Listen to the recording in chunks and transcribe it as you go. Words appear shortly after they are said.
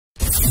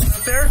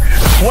out there.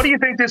 What do you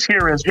think this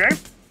here is, Jay?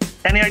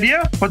 Any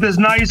idea what this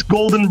nice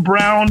golden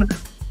brown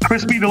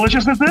crispy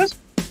deliciousness is?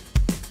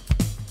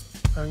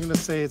 I'm gonna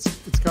say it's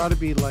got to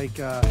be like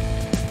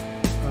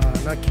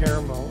not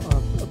caramel.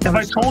 If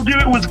I told you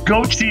it was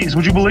goat cheese,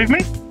 would you believe me?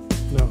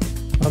 No,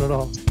 not at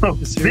all. So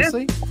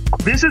Seriously?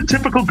 This is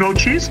typical goat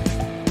cheese.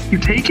 You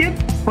take it,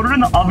 put it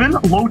in the oven,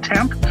 low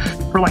temp,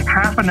 for like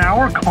half an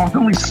hour,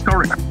 constantly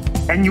stir it.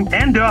 And you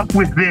end up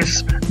with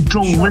this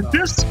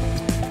delicious,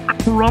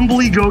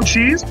 crumbly goat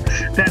cheese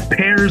that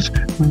pairs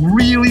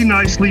really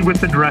nicely with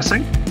the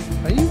dressing.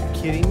 Are you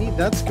kidding me?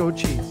 That's goat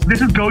cheese.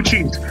 This is goat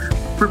cheese.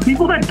 For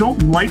people that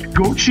don't like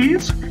goat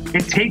cheese,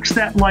 it takes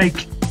that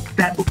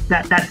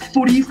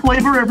footy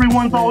flavor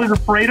everyone's always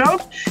afraid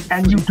of,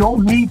 and you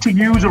don't need to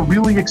use a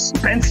really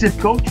expensive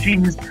goat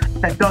cheese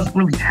that doesn't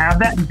really have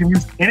that. You can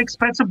use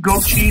inexpensive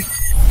goat cheese,